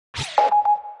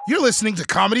You're listening to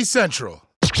Comedy Central.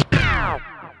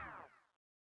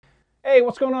 Hey,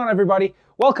 what's going on, everybody?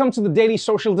 Welcome to the Daily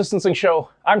Social Distancing Show.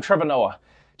 I'm Trevor Noah.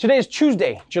 Today is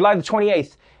Tuesday, July the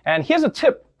 28th, and here's a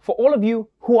tip for all of you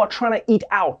who are trying to eat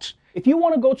out. If you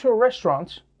want to go to a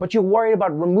restaurant, but you're worried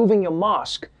about removing your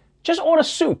mask, just order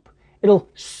soup. It'll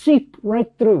seep right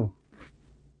through.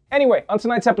 Anyway, on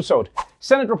tonight's episode,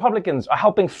 Senate Republicans are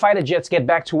helping fighter jets get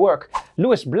back to work.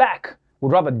 Louis Black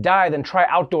would rather die than try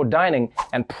outdoor dining,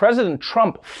 and President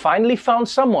Trump finally found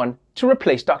someone to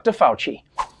replace Dr. Fauci.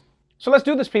 So let's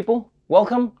do this, people.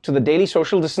 Welcome to the Daily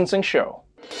Social Distancing Show.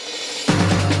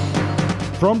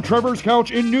 From Trevor's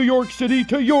couch in New York City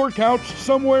to your couch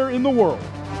somewhere in the world,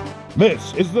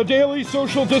 this is the Daily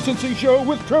Social Distancing Show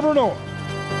with Trevor Noah.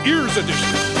 Ears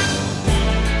Edition.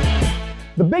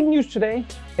 The big news today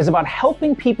is about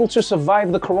helping people to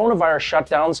survive the coronavirus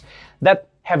shutdowns that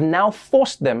have now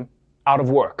forced them out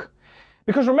of work.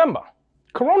 Because remember,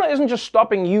 Corona isn't just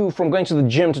stopping you from going to the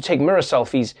gym to take mirror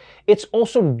selfies, it's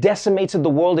also decimated the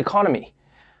world economy.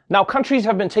 Now, countries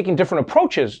have been taking different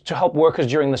approaches to help workers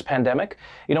during this pandemic.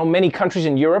 Many countries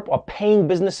in Europe are paying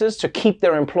businesses to keep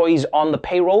their employees on the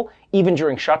payroll, even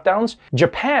during shutdowns.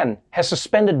 Japan has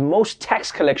suspended most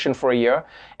tax collection for a year,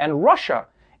 and Russia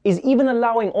is even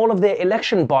allowing all of their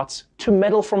election bots to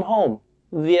meddle from home.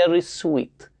 Very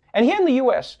sweet. And here in the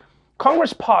US,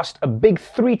 Congress passed a big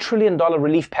 $3 trillion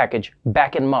relief package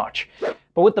back in March.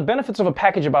 But with the benefits of a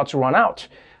package about to run out,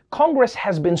 Congress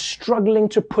has been struggling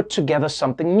to put together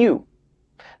something new.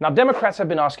 Now, Democrats have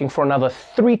been asking for another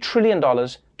 $3 trillion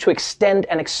to extend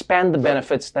and expand the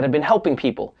benefits that have been helping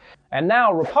people. And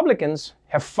now Republicans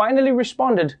have finally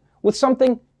responded with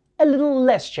something a little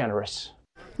less generous.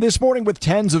 This morning, with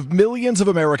tens of millions of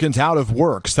Americans out of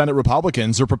work, Senate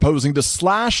Republicans are proposing to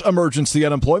slash emergency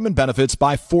unemployment benefits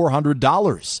by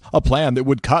 $400, a plan that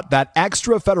would cut that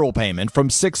extra federal payment from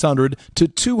 $600 to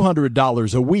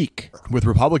 $200 a week, with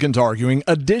Republicans arguing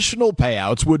additional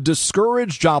payouts would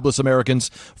discourage jobless Americans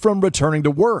from returning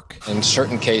to work. In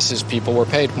certain cases, people were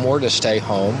paid more to stay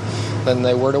home than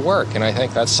they were to work, and I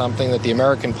think that's something that the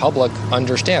American public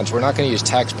understands. We're not going to use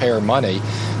taxpayer money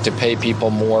to pay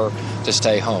people more to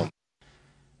stay home.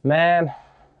 Man,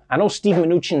 I know Steve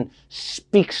Mnuchin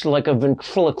speaks like a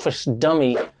ventriloquist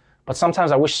dummy, but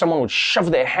sometimes I wish someone would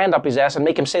shove their hand up his ass and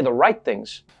make him say the right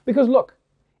things. Because look,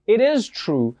 it is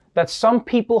true that some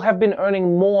people have been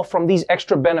earning more from these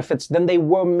extra benefits than they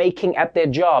were making at their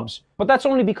jobs. But that's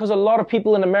only because a lot of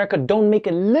people in America don't make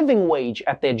a living wage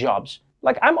at their jobs.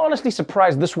 Like, I'm honestly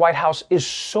surprised this White House is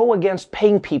so against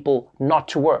paying people not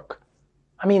to work.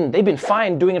 I mean, they've been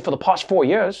fine doing it for the past 4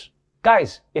 years.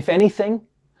 Guys, if anything,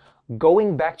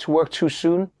 going back to work too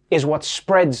soon is what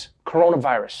spreads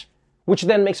coronavirus, which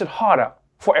then makes it harder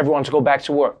for everyone to go back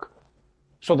to work.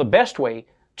 So the best way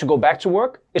to go back to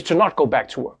work is to not go back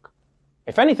to work.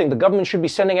 If anything, the government should be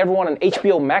sending everyone an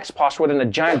HBO Max password and a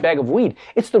giant bag of weed.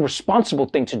 It's the responsible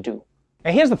thing to do.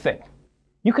 And here's the thing.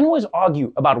 You can always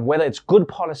argue about whether it's good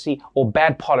policy or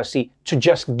bad policy to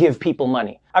just give people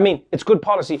money. I mean, it's good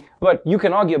policy, but you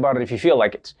can argue about it if you feel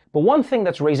like it. But one thing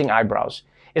that's raising eyebrows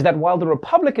is that while the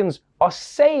Republicans are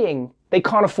saying they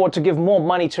can't afford to give more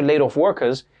money to laid-off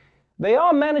workers, they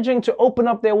are managing to open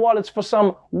up their wallets for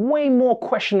some way more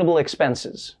questionable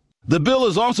expenses. The bill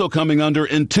is also coming under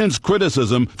intense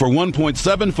criticism for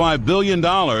 $1.75 billion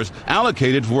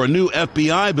allocated for a new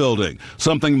FBI building,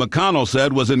 something McConnell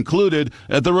said was included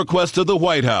at the request of the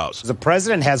White House. The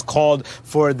president has called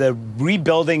for the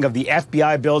rebuilding of the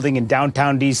FBI building in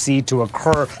downtown D.C. to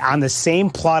occur on the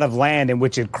same plot of land in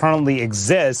which it currently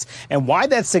exists. And why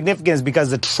that's significant is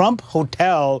because the Trump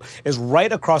Hotel is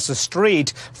right across the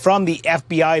street from the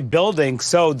FBI building.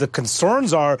 So the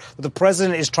concerns are that the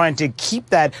president is trying to keep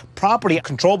that property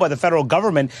controlled by the federal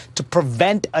government to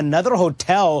prevent another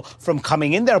hotel from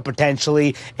coming in there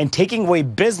potentially and taking away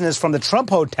business from the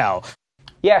Trump Hotel.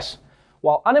 Yes,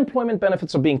 while unemployment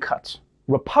benefits are being cut,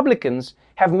 Republicans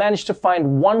have managed to find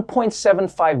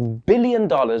 $1.75 billion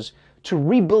to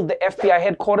rebuild the FBI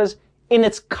headquarters in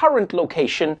its current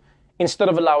location instead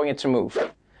of allowing it to move.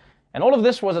 And all of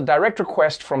this was a direct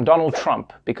request from Donald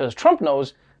Trump, because Trump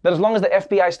knows that as long as the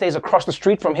FBI stays across the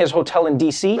street from his hotel in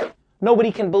D.C.,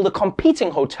 nobody can build a competing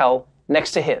hotel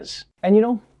next to his.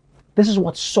 And this is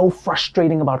what's so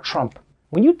frustrating about Trump.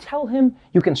 When you tell him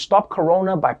you can stop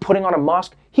corona by putting on a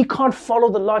mask, he can't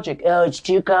follow the logic. Oh, it's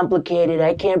too complicated.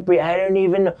 I can't breathe. I don't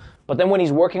even know. But then when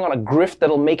he's working on a grift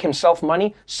that'll make himself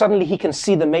money, suddenly he can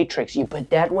see the matrix. You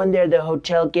put that one there, the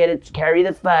hotel, get it, carry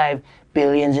the $5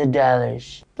 billion.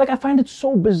 Like, I find it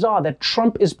so bizarre that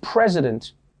Trump is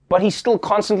president, but he's still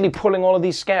constantly pulling all of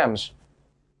these scams.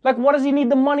 Like, what does he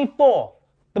need the money for?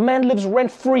 The man lives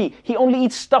rent-free. He only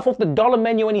eats stuff off the dollar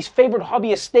menu, and his favorite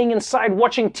hobby is staying inside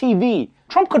watching TV.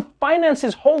 Trump could finance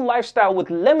his whole lifestyle with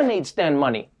lemonade stand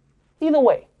money. Either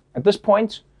way, at this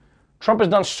point, Trump has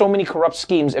done so many corrupt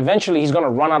schemes, eventually he's going to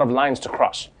run out of lines to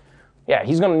cross. Yeah,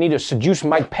 he's going to need to seduce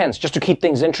Mike Pence just to keep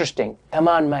things interesting. Come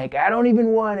on, Mike, I don't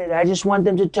even want it. I just want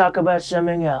them to talk about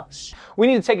something else. We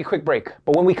need to take a quick break,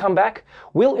 but when we come back,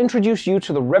 we'll introduce you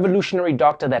to the revolutionary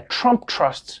doctor that Trump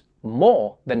trusts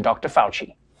more than Dr.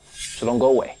 Fauci. So don't go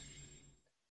away.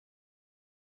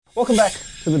 Welcome back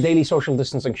to the Daily Social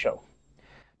Distancing Show.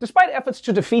 Despite efforts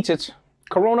to defeat it,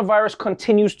 coronavirus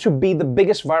continues to be the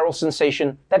biggest viral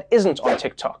sensation that isn't on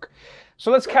TikTok. So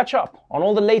let's catch up on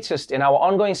all the latest in our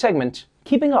ongoing segment,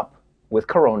 Keeping Up with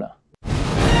Corona.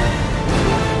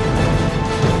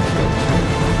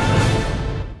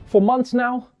 For months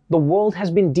now, the world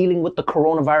has been dealing with the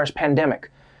coronavirus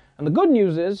pandemic. And the good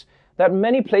news is that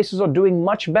many places are doing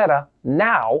much better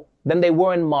now than they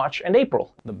were in March and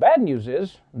April. The bad news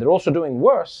is they're also doing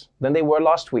worse than they were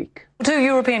last week. 2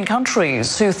 European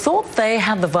countries who thought they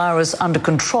had the virus under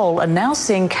control are now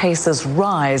seeing cases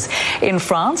rise. In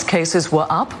France, cases were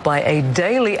up by a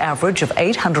daily average of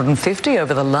 850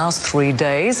 over the last 3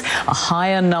 days, a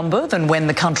higher number than when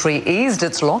the country eased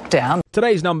its lockdown.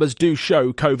 Today's numbers do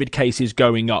show COVID cases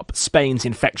going up. Spain's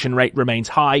infection rate remains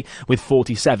high, with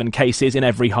 47 cases in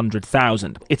every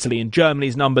 100,000. Italy and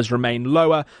Germany's numbers remain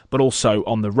lower, but also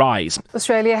on the rise.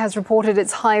 Australia has reported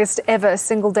its highest ever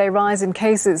single-day rise in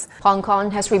cases. Hong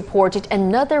Kong has reported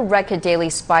another record daily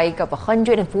spike of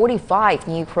 145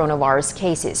 new coronavirus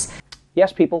cases.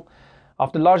 Yes, people,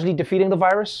 after largely defeating the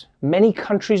virus, many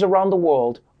countries around the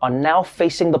world are now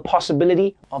facing the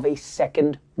possibility of a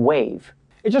second wave.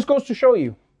 It just goes to show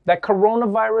you that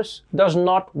coronavirus does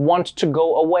not want to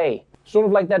go away. Sort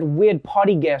of like that weird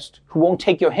party guest who won't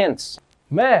take your hints.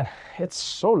 Man, it's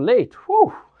so late.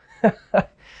 Whew.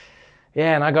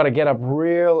 Yeah, and I gotta get up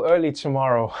real early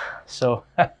tomorrow. So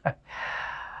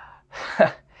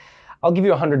I'll give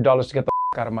you $100 to get the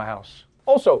out of my house.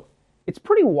 Also, it's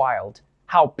pretty wild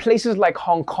how places like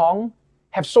Hong Kong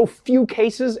have so few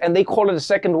cases and they call it a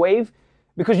second wave,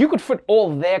 because you could fit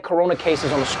all their corona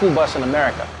cases on a school bus in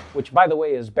America, which, by the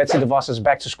way, is Betsy DeVos's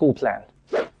back-to-school plan.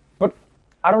 But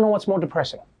I don't know what's more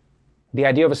depressing, the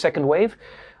idea of a second wave,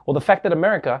 or the fact that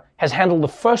America has handled the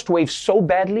first wave so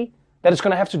badly that it's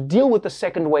going to have to deal with the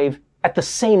second wave at the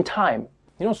same time.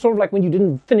 You know, sort of like when you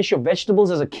didn't finish your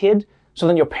vegetables as a kid, so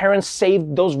then your parents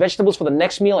saved those vegetables for the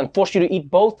next meal and forced you to eat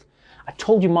both. I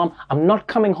told you, Mom, I'm not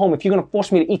coming home if you're going to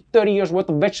force me to eat 30 years worth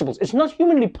of vegetables. It's not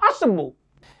humanly possible.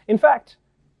 In fact,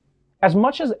 as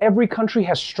much as every country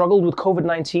has struggled with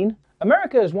COVID-19,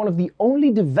 America is one of the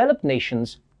only developed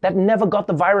nations that never got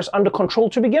the virus under control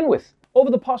to begin with.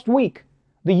 Over the past week,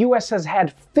 the US has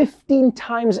had 15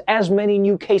 times as many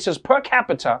new cases per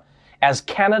capita as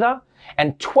Canada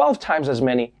and 12 times as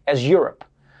many as Europe.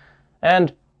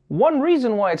 And one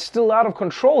reason why it's still out of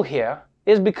control here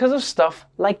is because of stuff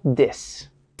like this.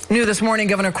 New this morning,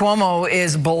 Governor Cuomo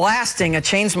is blasting a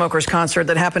Chainsmokers concert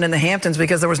that happened in the Hamptons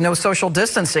because there was no social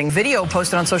distancing. Video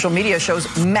posted on social media shows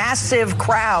massive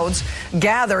crowds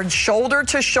gathered shoulder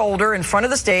to shoulder in front of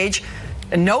the stage.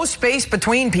 No space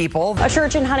between people. A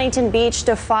church in Huntington Beach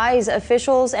defies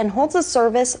officials and holds a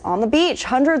service on the beach.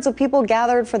 Hundreds of people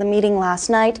gathered for the meeting last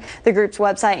night. The group's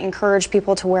website encouraged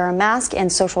people to wear a mask and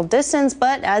social distance,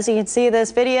 but as you can see in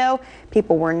this video,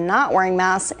 people were not wearing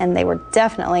masks and they were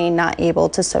definitely not able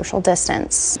to social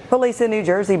distance. Police in New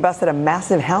Jersey busted a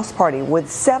massive house party with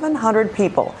 700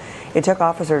 people. It took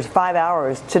officers 5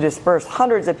 hours to disperse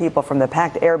hundreds of people from the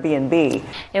packed Airbnb.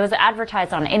 It was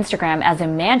advertised on Instagram as a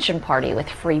mansion party with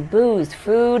free booze,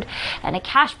 food, and a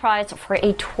cash prize for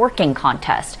a twerking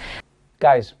contest.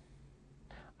 Guys,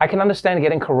 I can understand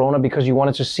getting corona because you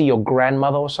wanted to see your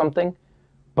grandmother or something,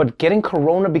 but getting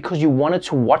corona because you wanted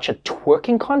to watch a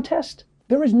twerking contest?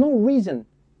 There is no reason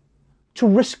to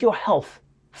risk your health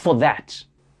for that.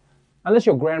 Unless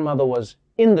your grandmother was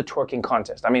in the twerking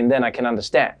contest. I mean, then I can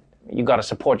understand. You gotta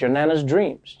support your Nana's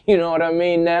dreams. You know what I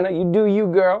mean, Nana? You do you,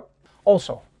 girl.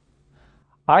 Also,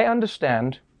 I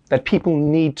understand that people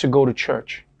need to go to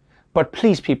church. But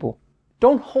please, people,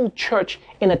 don't hold church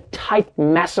in a tight,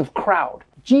 massive crowd.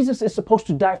 Jesus is supposed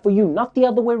to die for you, not the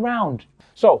other way around.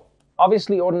 So,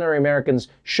 obviously, ordinary Americans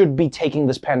should be taking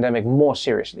this pandemic more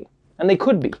seriously. And they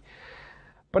could be.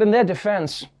 But in their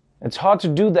defense, it's hard to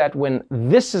do that when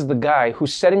this is the guy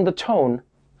who's setting the tone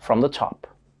from the top.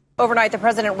 Overnight, the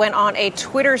president went on a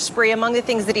Twitter spree. Among the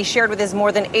things that he shared with his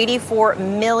more than 84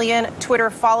 million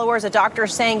Twitter followers, a doctor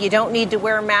saying you don't need to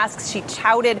wear masks. She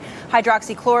touted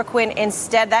hydroxychloroquine.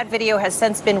 Instead, that video has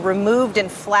since been removed and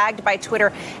flagged by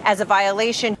Twitter as a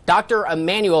violation. Dr.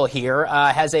 Emanuel here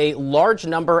has a large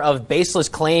number of baseless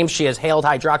claims. She has hailed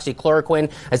hydroxychloroquine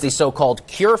as the so-called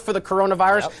cure for the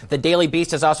coronavirus. Yep. The Daily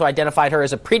Beast has also identified her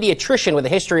as a pediatrician with a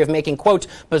history of making, quote,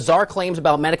 bizarre claims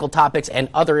about medical topics and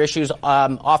other issues,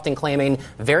 often claiming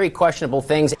very questionable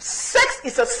things. Sex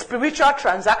is a spiritual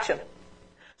transaction.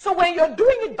 So when you're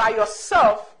doing it by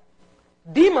yourself,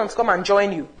 demons come and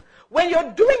join you. When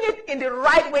you're doing it in the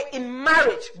right way in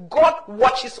marriage, God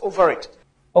watches over it.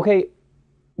 Okay,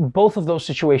 both of those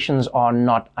situations are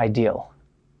not ideal.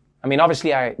 I mean,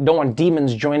 obviously, I don't want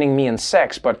demons joining me in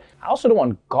sex, but I also don't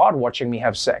want God watching me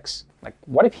have sex. Like,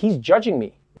 what if he's judging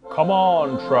me? Come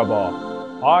on,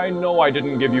 Trevor. I know I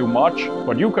didn't give you much,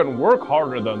 but you can work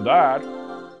harder than that.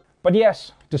 But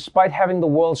yes, despite having the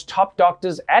world's top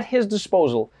doctors at his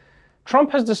disposal,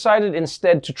 Trump has decided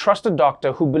instead to trust a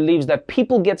doctor who believes that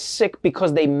people get sick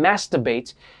because they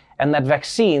masturbate and that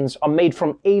vaccines are made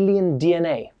from alien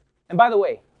DNA. And by the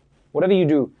way, whatever you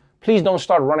do, please don't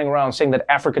start running around saying that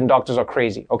African doctors are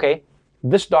crazy, okay?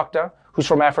 This doctor, who's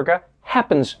from Africa,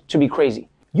 happens to be crazy.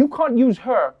 You can't use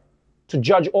her to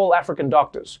judge all African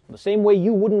doctors. The same way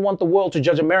you wouldn't want the world to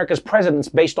judge America's presidents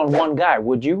based on one guy,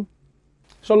 would you?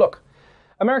 So look,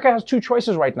 America has two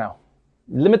choices right now.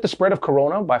 Limit the spread of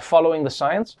corona by following the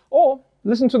science, or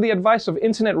listen to the advice of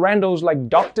internet randos like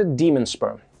Dr. Demon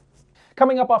Sperm.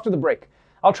 Coming up after the break,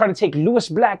 I'll try to take Louis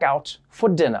Black out for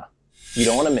dinner. You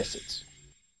don't want to miss it.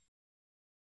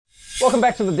 Welcome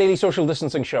back to the Daily Social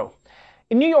Distancing Show.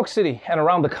 In New York City and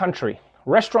around the country,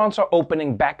 restaurants are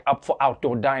opening back up for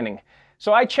outdoor dining.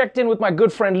 So I checked in with my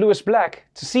good friend Louis Black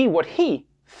to see what he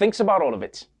thinks about all of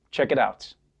it. Check it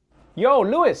out. Yo,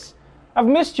 Louis, I've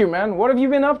missed you, man. What have you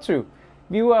been up to?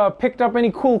 Have you picked up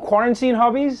any cool quarantine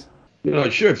hobbies?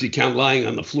 Sure, if you count lying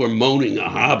on the floor moaning a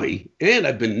hobby. And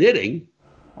I've been knitting.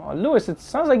 Oh, Louis, it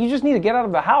sounds like you just need to get out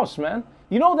of the house, man.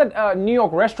 You know that New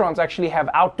York restaurants actually have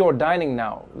outdoor dining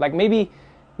now. Like maybe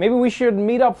we should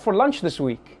meet up for lunch this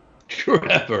week.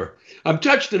 Trevor, I'm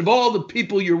touched that of all the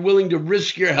people you're willing to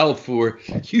risk your health for,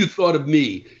 you thought of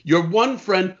me. Your one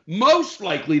friend most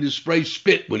likely to spray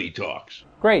spit when he talks.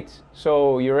 Great.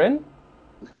 So you're in?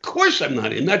 Of course I'm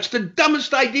not in. That's the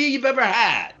dumbest idea you've ever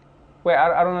had. Wait,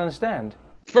 I don't understand.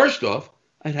 First off,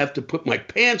 I'd have to put my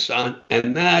pants on,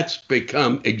 and that's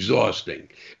become exhausting.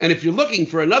 And if you're looking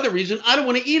for another reason, I don't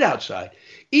want to eat outside.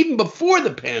 Even before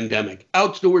the pandemic,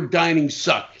 outdoor dining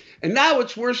sucked. And now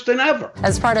it's worse than ever.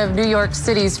 As part of New York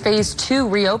City's Phase 2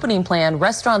 reopening plan,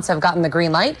 restaurants have gotten the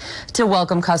green light to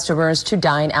welcome customers to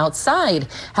dine outside.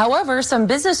 However, some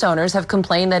business owners have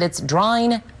complained that it's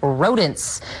drawing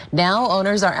rodents. Now,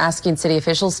 owners are asking city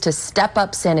officials to step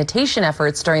up sanitation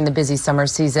efforts during the busy summer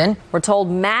season. We're told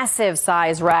massive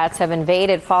size rats have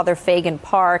invaded Father Fagan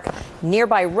Park.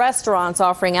 Nearby restaurants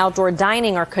offering outdoor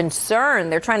dining are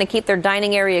concerned. They're trying to keep their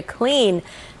dining area clean.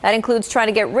 That includes trying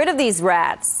to get rid of these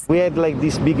rats. We had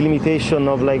this big limitation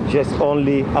of just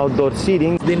only outdoor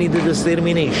seating. They needed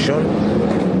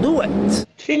extermination. Do it.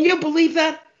 Can you believe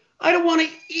that? I don't want to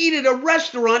eat at a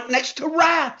restaurant next to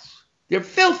rats. They're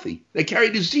filthy. They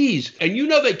carry disease. And you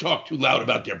know they talk too loud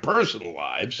about their personal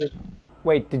lives.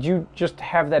 Wait, did you just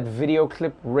have that video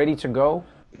clip ready to go?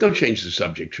 Don't change the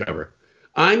subject, Trevor.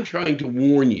 I'm trying to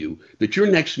warn you that your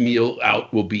next meal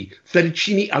out will be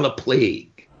fettuccine alla plague.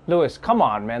 Louis, come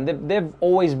on, man. There've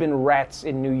always been rats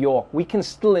in New York. We can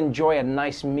still enjoy a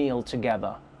nice meal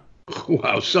together.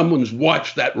 Wow, someone's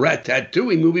watched that rat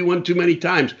tattooing movie one too many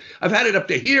times. I've had it up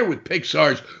to here with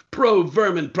Pixar's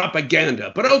pro-vermin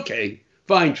propaganda. But okay,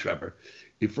 fine, Trevor.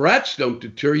 If rats don't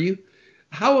deter you,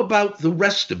 how about the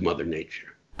rest of Mother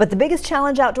Nature? But the biggest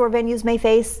challenge outdoor venues may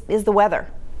face is the weather.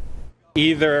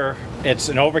 Either it's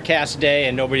an overcast day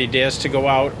and nobody dares to go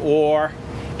out, or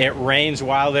it rains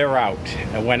while they're out.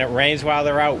 And when it rains while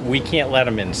they're out, we can't let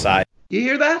them inside. You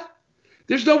hear that?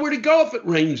 There's nowhere to go if it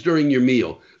rains during your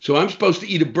meal. So I'm supposed to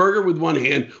eat a burger with one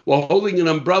hand while holding an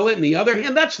umbrella in the other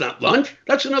hand? That's not lunch.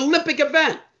 That's an Olympic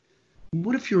event.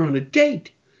 What if you're on a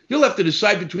date? You'll have to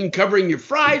decide between covering your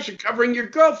fries or covering your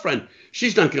girlfriend.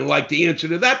 She's not going to like the answer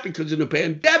to that because in a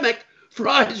pandemic,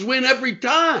 fries win every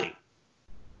time.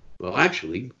 Well,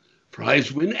 actually,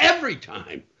 fries win every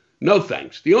time. No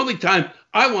thanks. The only time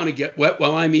I want to get wet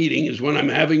while I'm eating is when I'm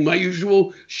having my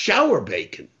usual shower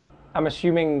bacon. I'm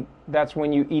assuming that's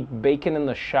when you eat bacon in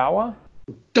the shower?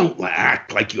 Don't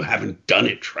act like you haven't done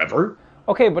it, Trevor.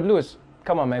 Okay, but Louis,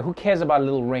 come on, man. Who cares about a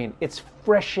little rain? It's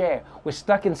fresh air. We're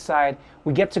stuck inside.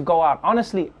 We get to go out.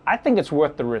 Honestly, I think it's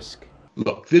worth the risk.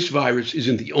 Look, this virus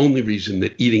isn't the only reason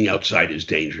that eating outside is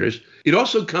dangerous. It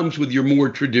also comes with your more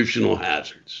traditional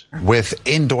hazards. With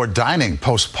indoor dining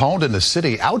postponed in the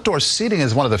city, outdoor seating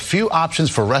is one of the few options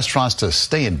for restaurants to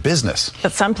stay in business.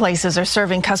 But some places are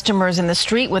serving customers in the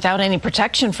street without any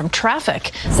protection from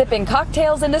traffic. Sipping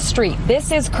cocktails in the street.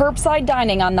 This is curbside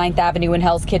dining on 9th Avenue in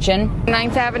Hell's Kitchen.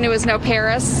 9th Avenue is no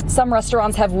Paris. Some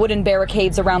restaurants have wooden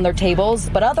barricades around their tables,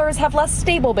 but others have less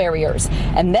stable barriers.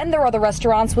 And then there are the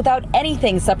restaurants without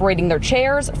anything separating their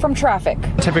chairs from traffic.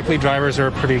 Typically, drivers are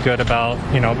pretty good about,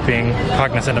 being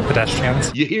cognizant of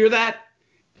pedestrians. You hear that?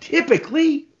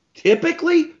 Typically,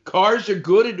 cars are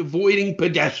good at avoiding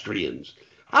pedestrians.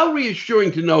 How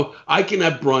reassuring to know I can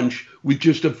have brunch with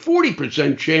just a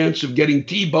 40% chance of getting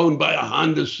T-boned by a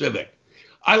Honda Civic.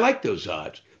 I like those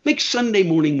odds. Makes Sunday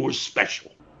morning more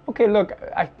special. Okay, look,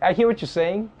 I hear what you're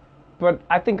saying, but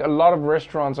I think a lot of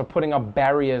restaurants are putting up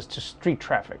barriers to street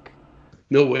traffic.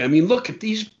 No way. I mean, look at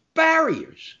these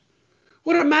barriers.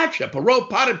 What a matchup. A row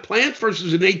of potted plants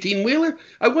versus an 18-wheeler.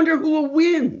 I wonder who will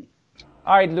win.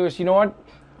 All right, Lewis, you know what?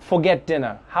 Forget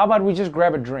dinner. How about we just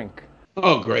grab a drink?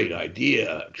 Oh, great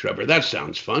idea, Trevor. That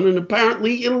sounds fun and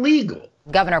apparently illegal.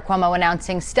 Governor Cuomo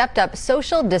announcing stepped-up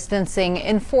social distancing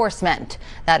enforcement.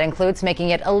 That includes making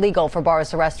it illegal for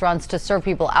bars or restaurants to serve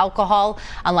people alcohol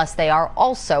unless they are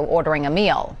also ordering a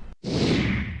meal.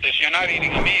 If you're not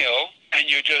eating a meal and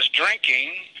you're just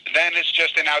drinking, then it's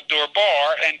just an outdoor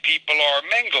bar and people are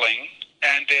mingling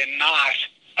and they're not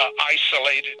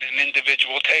isolated in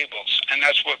individual tables. And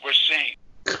that's what we're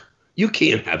seeing. You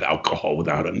can't have alcohol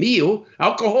without a meal.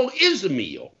 Alcohol is a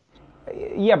meal.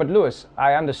 Yeah, but Lewis,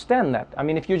 I understand that. I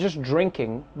mean, if you're just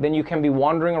drinking, then you can be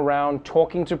wandering around,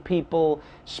 talking to people,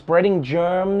 spreading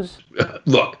germs.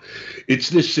 Look, it's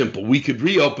this simple. We could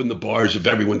reopen the bars if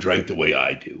everyone drank the way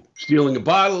I do. Stealing a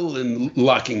bottle and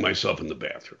locking myself in the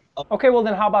bathroom. Okay, well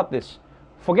then how about this?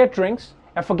 Forget drinks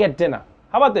and forget dinner.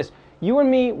 How about this? You and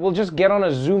me will just get on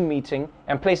a Zoom meeting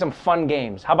and play some fun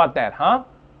games. How about that, huh?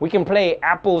 We can play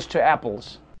apples to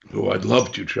apples. Oh, I'd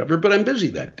love to, Trevor, but I'm busy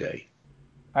that day.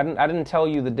 I didn't tell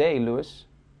you the day, Lewis.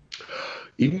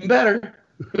 Even better.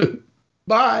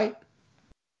 Bye.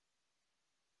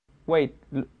 Wait,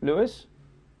 Lewis?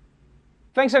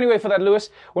 Thanks anyway for that, Lewis.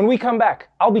 When we come back,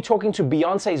 I'll be talking to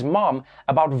Beyonce's mom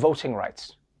about voting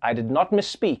rights. I did not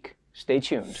misspeak. Stay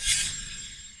tuned.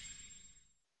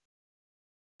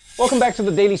 Welcome back to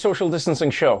the Daily Social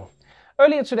Distancing Show.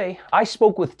 Earlier today, I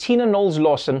spoke with Tina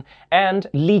Knowles-Lawson and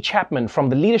Leigh Chapman from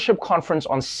the Leadership Conference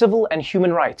on Civil and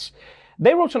Human Rights.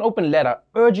 They wrote an open letter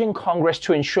urging Congress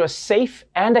to ensure safe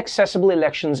and accessible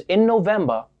elections in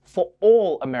November for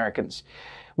all Americans.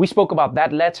 We spoke about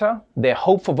that letter, their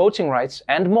hope for voting rights,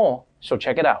 and more, so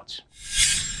check it out.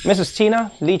 Mrs.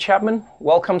 Tina, Leigh Chapman,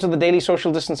 welcome to the Daily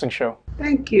Social Distancing Show.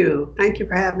 Thank you. Thank you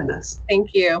for having us.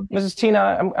 Thank you. Mrs. Tina,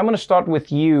 I'm going to start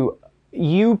with you.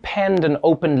 You penned an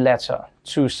open letter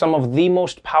to some of the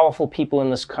most powerful people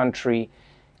in this country,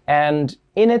 and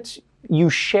in it,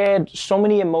 you shared so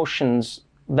many emotions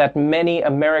that many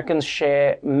Americans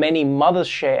share, many mothers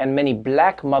share, and many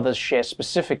black mothers share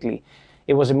specifically.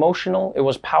 It was emotional, it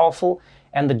was powerful,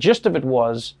 and the gist of it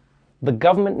was the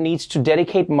government needs to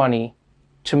dedicate money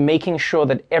to making sure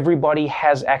that everybody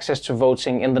has access to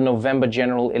voting in the November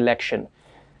general election.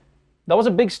 That was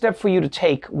a big step for you to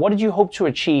take. What did you hope to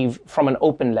achieve from an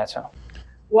open letter?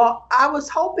 Well, I was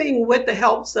hoping with the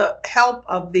help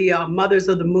of the Mothers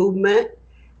of the Movement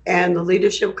and the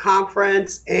Leadership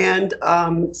Conference and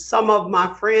some of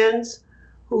my friends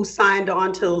who signed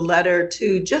on to the letter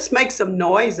to just make some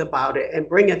noise about it and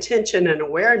bring attention and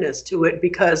awareness to it,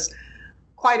 because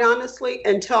quite honestly,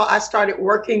 until I started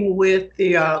working with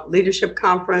the Leadership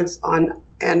Conference on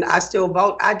And I Still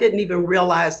Vote, I didn't even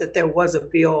realize that there was a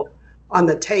bill on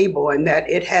the table and that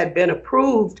it had been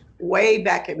approved way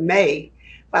back in May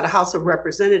by the House of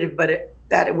Representatives, but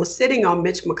that it was sitting on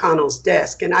Mitch McConnell's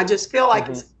desk. And I just feel like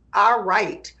it's our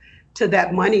right to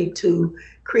that money to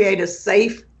create a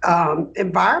safe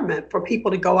environment for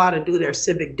people to go out and do their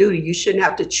civic duty. You shouldn't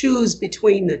have to choose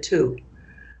between the two.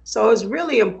 So it's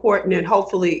really important, and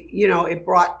hopefully, you know, it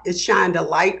shined a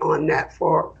light on that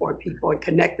for people and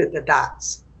connected the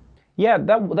dots. Yeah,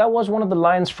 that was one of the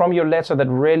lines from your letter that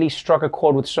really struck a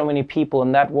chord with so many people,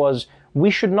 and that was,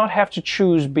 we should not have to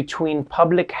choose between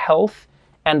public health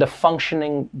and a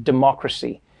functioning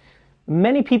democracy.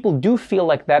 Many people do feel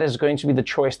like that is going to be the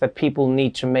choice that people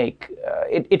need to make.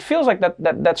 It feels like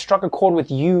that struck a chord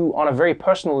with you on a very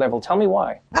personal level. Tell me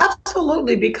why.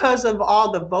 Absolutely, because of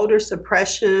all the voter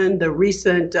suppression, the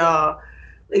recent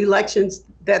elections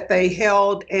that they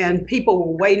held, and people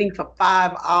were waiting for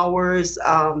 5 hours.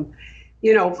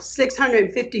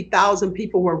 650,000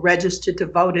 people were registered to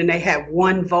vote, and they had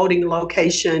one voting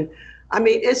location I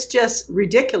mean, it's just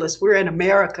ridiculous. We're in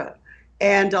America.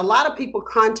 And a lot of people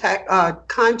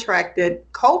contracted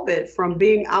COVID from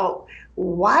being out.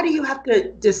 Why do you have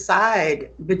to decide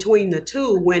between the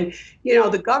two when,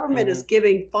 the government is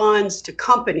giving funds to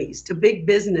companies, to big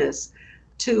business,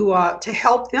 to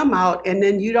help them out, and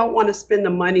then you don't want to spend the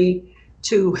money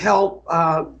to help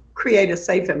create a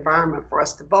safe environment for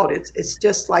us to vote? It's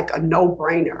just like a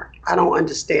no-brainer. I don't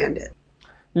understand it.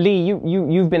 Leigh,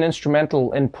 you've been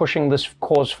instrumental in pushing this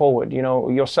cause forward.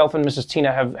 Yourself and Mrs.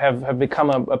 Tina have become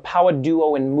a power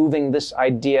duo in moving this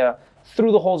idea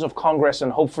through the halls of Congress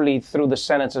and hopefully through the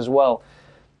Senate as well.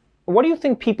 What do you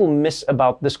think people miss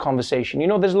about this conversation?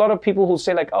 There's a lot of people who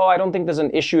say like, oh, I don't think there's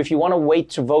an issue. If you want to wait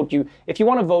to vote, if you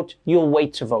want to vote, you'll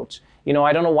wait to vote.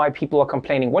 I don't know why people are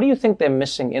complaining. What do you think they're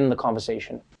missing in the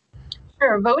conversation?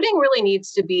 Sure. Voting really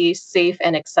needs to be safe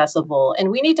and accessible,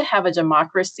 and we need to have a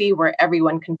democracy where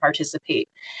everyone can participate.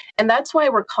 And that's why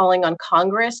we're calling on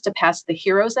Congress to pass the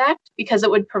HEROES Act, because it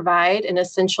would provide an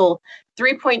essential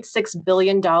 $3.6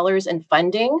 billion in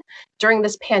funding during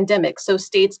this pandemic so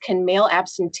states can mail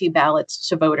absentee ballots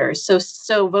to voters.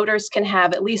 So voters can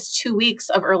have at least 2 weeks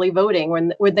of early voting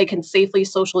where they can safely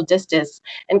social distance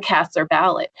and cast their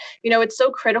ballot. It's so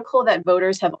critical that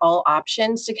voters have all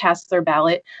options to cast their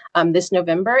ballot this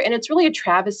November. And it's really a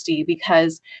travesty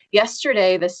because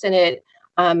yesterday the Senate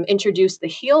introduced the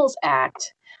HEALS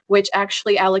Act, which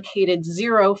actually allocated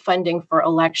zero funding for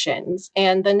elections.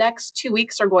 And the next 2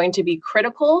 weeks are going to be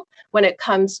critical when it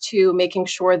comes to making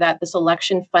sure that this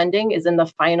election funding is in the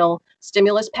final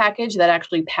stimulus package that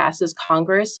actually passes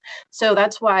Congress. So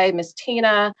that's why Ms.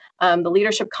 Tina, the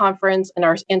Leadership Conference, and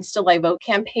our Still I Vote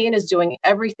campaign is doing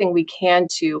everything we can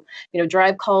to,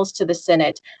 drive calls to the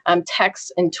Senate, texts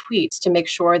and tweets to make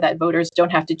sure that voters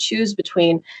don't have to choose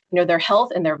between, their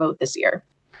health and their vote this year.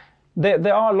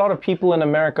 There are a lot of people in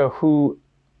America who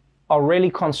are really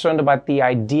concerned about the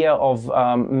idea of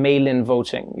mail-in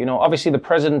voting. Obviously the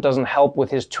president doesn't help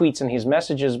with his tweets and his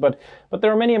messages, but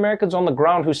there are many Americans on the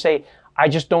ground who say, I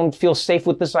just don't feel safe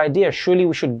with this idea. Surely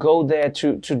we should go there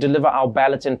to deliver our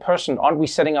ballots in person. Aren't we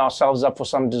setting ourselves up for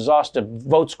some disaster?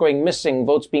 Votes going missing,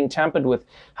 votes being tampered with.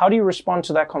 How do you respond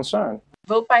to that concern?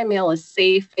 Vote by mail is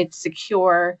safe, it's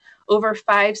secure. Over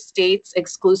 5 states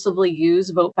exclusively use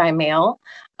vote by mail.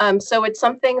 So it's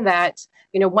something that,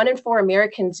 1 in 4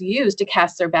 Americans used to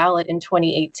cast their ballot in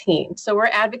 2018. So we're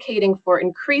advocating for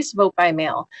increased vote by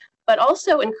mail, but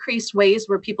also increased ways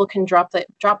where people can drop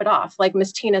it off. Like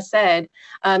Ms. Tina said,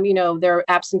 there are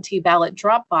absentee ballot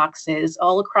drop boxes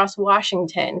all across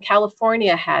Washington.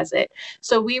 California has it.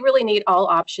 So we really need all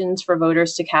options for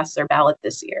voters to cast their ballot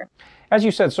this year. As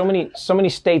you said, so many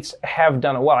states have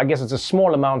done it. Well, I guess it's a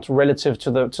small amount relative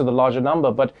to the larger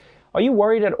number, but are you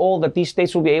worried at all that these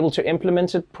states will be able to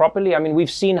implement it properly? I mean,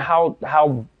 we've seen how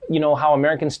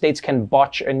American states can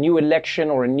botch a new election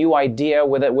or a new idea,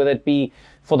 whether it be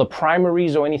for the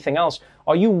primaries or anything else.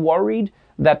 Are you worried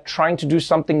that trying to do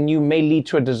something new may lead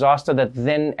to a disaster that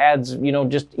then adds,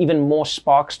 just even more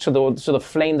sparks to the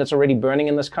flame that's already burning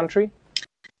in this country?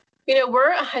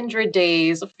 We're 100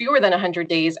 days, fewer than 100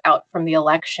 days out from the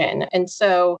election. And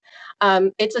so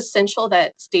it's essential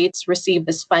that states receive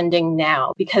this funding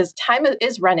now because time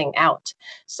is running out.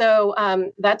 So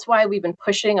that's why we've been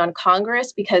pushing on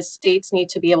Congress, because states need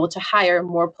to be able to hire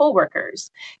more poll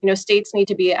workers. States need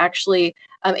to be actually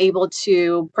able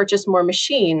to purchase more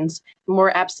machines,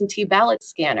 more absentee ballot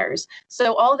scanners.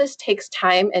 So all this takes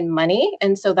time and money.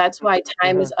 And so that's why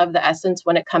time is of the essence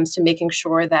when it comes to making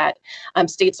sure that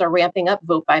states are ramping up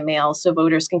vote by mail so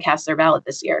voters can cast their ballot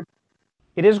this year.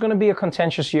 It is going to be a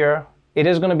contentious year. It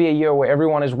is going to be a year where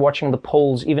everyone is watching the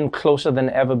polls even closer than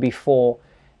ever before.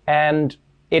 And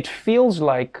it feels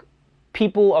like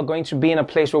people are going to be in a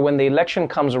place where when the election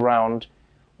comes around,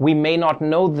 we may not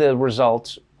know the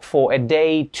results for a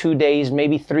day, 2 days,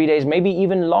 maybe 3 days, maybe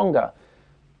even longer.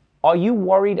 Are you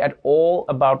worried at all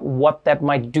about what that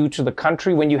might do to the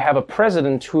country when you have a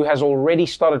president who has already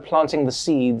started planting the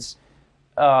seeds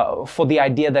for the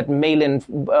idea that mail-in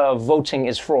voting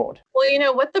is fraud?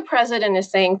 Well, what the president is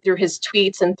saying through his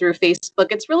tweets and through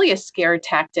Facebook, it's really a scare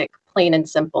tactic, plain and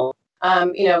simple.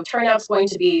 Turnout's going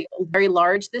to be very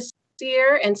large this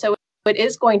year. And so it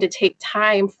is going to take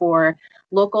time for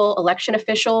local election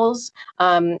officials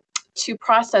to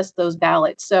process those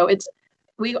ballots. So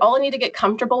we all need to get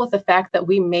comfortable with the fact that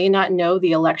we may not know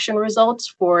the election results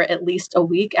for at least a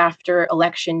week after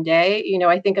Election Day.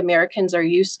 I think Americans are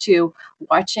used to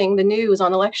watching the news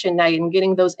on election night and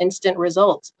getting those instant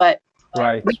results. But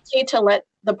right. We need to let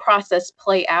the process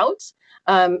play out,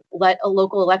 let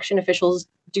local election officials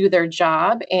do their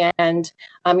job and,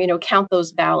 count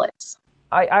those ballots.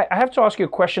 I have to ask you a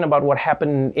question about what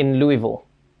happened in Louisville.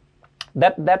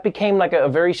 That became like a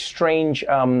very strange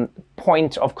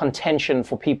point of contention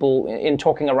for people in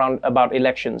talking about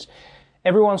elections.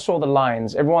 Everyone saw the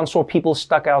lines. Everyone saw people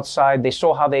stuck outside. They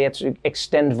saw how they had to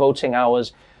extend voting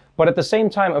hours. But at the same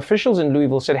time, officials in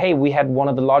Louisville said, hey, we had one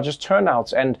of the largest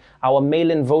turnouts and our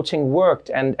mail-in voting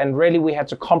worked. And really we had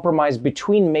to compromise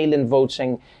between mail-in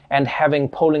voting and having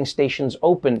polling stations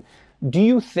open. Do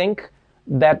you think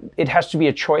that it has to be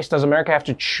a choice? Does America have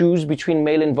to choose between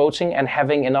mail-in voting and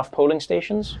having enough polling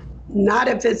stations? Not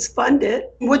if it's funded,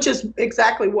 which is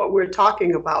exactly what we're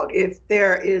talking about. If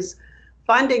there is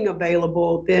funding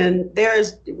available, then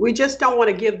we just don't want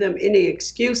to give them any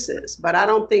excuses. But I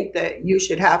don't think that you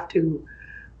should have to,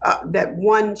 that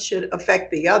one should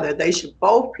affect the other. They should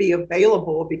both be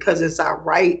available because it's our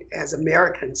right as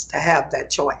Americans to have that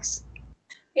choice.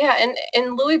 Yeah, and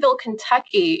in Louisville,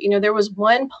 Kentucky, there was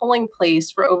one polling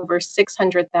place for over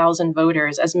 600,000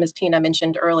 voters, as Ms. Tina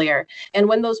mentioned earlier. And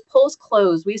when those polls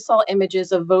closed, we saw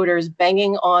images of voters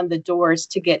banging on the doors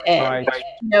to get in. Right.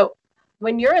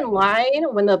 When you're in line,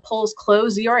 when the polls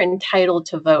close, you're entitled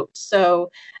to vote. So,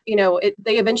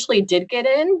 they eventually did get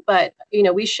in, but,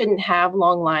 we shouldn't have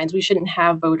long lines. We shouldn't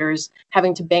have voters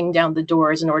having to bang down the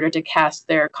doors in order to cast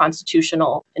their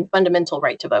constitutional and fundamental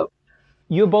right to vote.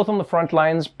 You're both on the front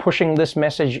lines pushing this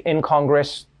message in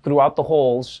Congress throughout the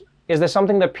halls. Is there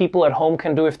something that people at home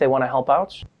can do if they want to help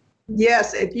out?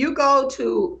 Yes, if you go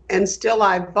to And Still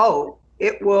I Vote,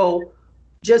 it will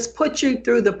just put you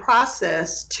through the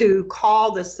process to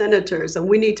call the senators, and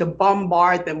we need to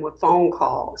bombard them with phone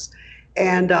calls.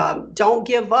 And don't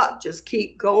give up, just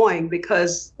keep going,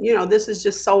 because, this is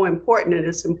just so important, and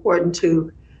it's important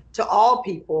to all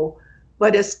people,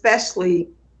 but especially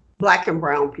Black and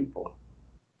brown people.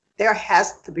 There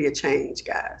has to be a change,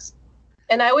 guys.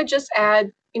 And I would just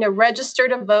add, register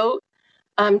to vote.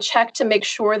 Check to make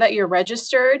sure that you're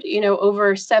registered.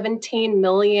 Over 17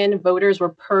 million voters were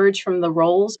purged from the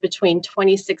rolls between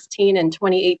 2016 and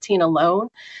 2018 alone.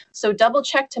 So double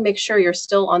check to make sure you're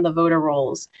still on the voter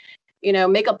rolls.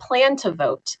 Make a plan to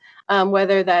vote,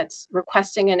 whether that's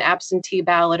requesting an absentee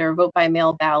ballot or vote by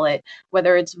mail ballot,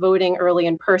 whether it's voting early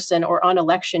in person or on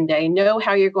election day. Know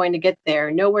how you're going to get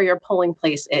there. Know where your polling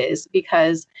place is,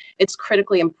 because it's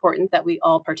critically important that we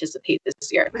all participate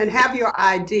this year. And have your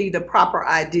ID, the proper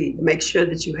ID. Make sure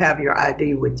that you have your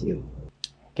ID with you.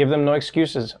 Give them no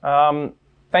excuses.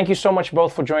 Thank you so much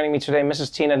both for joining me today.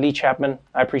 Mrs. Tina, Leigh Chapman,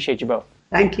 I appreciate you both.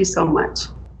 Thank you so much.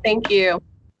 Thank you.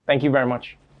 Thank you very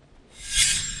much.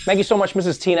 Thank you so much,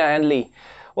 Mrs. Tina and Leigh.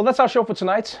 Well, that's our show for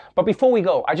tonight. But before we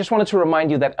go, I just wanted to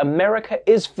remind you that America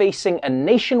is facing a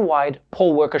nationwide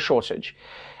poll worker shortage.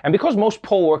 And because most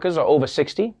poll workers are over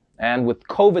 60, and with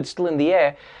COVID still in the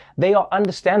air, they are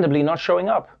understandably not showing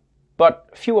up. But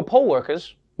fewer poll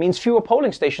workers means fewer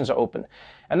polling stations are open.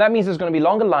 And that means there's going to be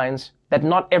longer lines that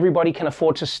not everybody can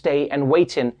afford to stay and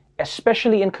wait in,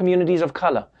 especially in communities of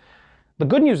color. The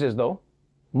good news is, though,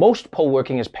 most poll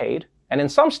working is paid, and in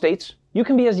some states, you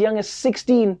can be as young as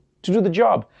 16 to do the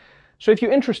job. So if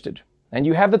you're interested and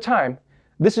you have the time,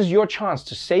 this is your chance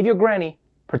to save your granny,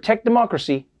 protect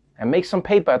democracy, and make some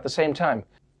paper at the same time.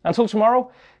 Until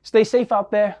tomorrow, stay safe out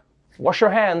there, wash your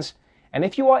hands, and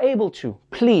if you are able to,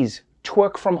 please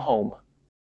twerk from home.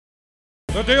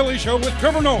 The Daily Show with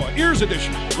Trevor Noah, Ears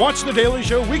Edition. Watch The Daily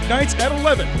Show weeknights at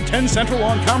 11, 10 Central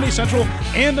on Comedy Central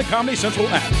and the Comedy Central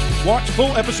app. Watch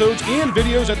full episodes and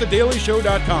videos at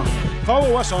thedailyshow.com.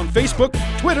 Follow us on Facebook,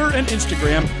 Twitter, and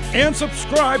Instagram, and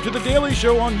subscribe to The Daily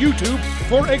Show on YouTube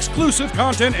for exclusive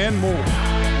content and more.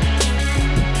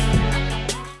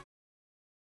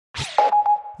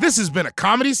 This has been a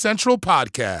Comedy Central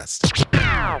podcast.